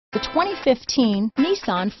The 2015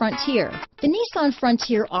 Nissan Frontier. The Nissan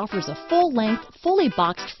Frontier offers a full-length, fully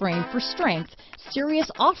boxed frame for strength,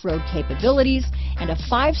 serious off-road capabilities, and a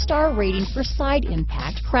 5-star rating for side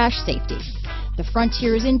impact crash safety. The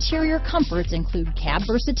Frontier's interior comforts include cab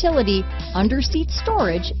versatility, under-seat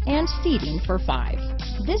storage, and seating for 5.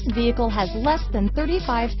 This vehicle has less than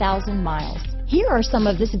 35,000 miles. Here are some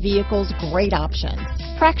of this vehicle's great options: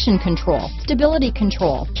 traction control, stability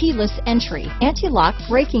control, keyless entry, anti-lock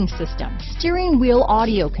braking system, steering wheel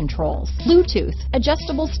audio controls, Bluetooth,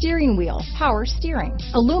 adjustable steering wheel, power steering,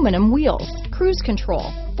 aluminum wheels, cruise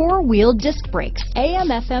control, 4-wheel disc brakes,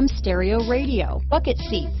 AM/FM stereo radio, bucket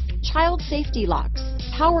seats, child safety locks,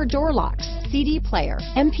 power door locks, CD player,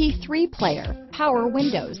 MP3 player, power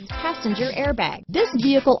windows, passenger airbag. This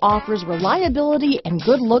vehicle offers reliability and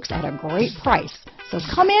good looks at a great price. So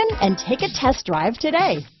come in and take a test drive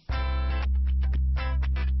today.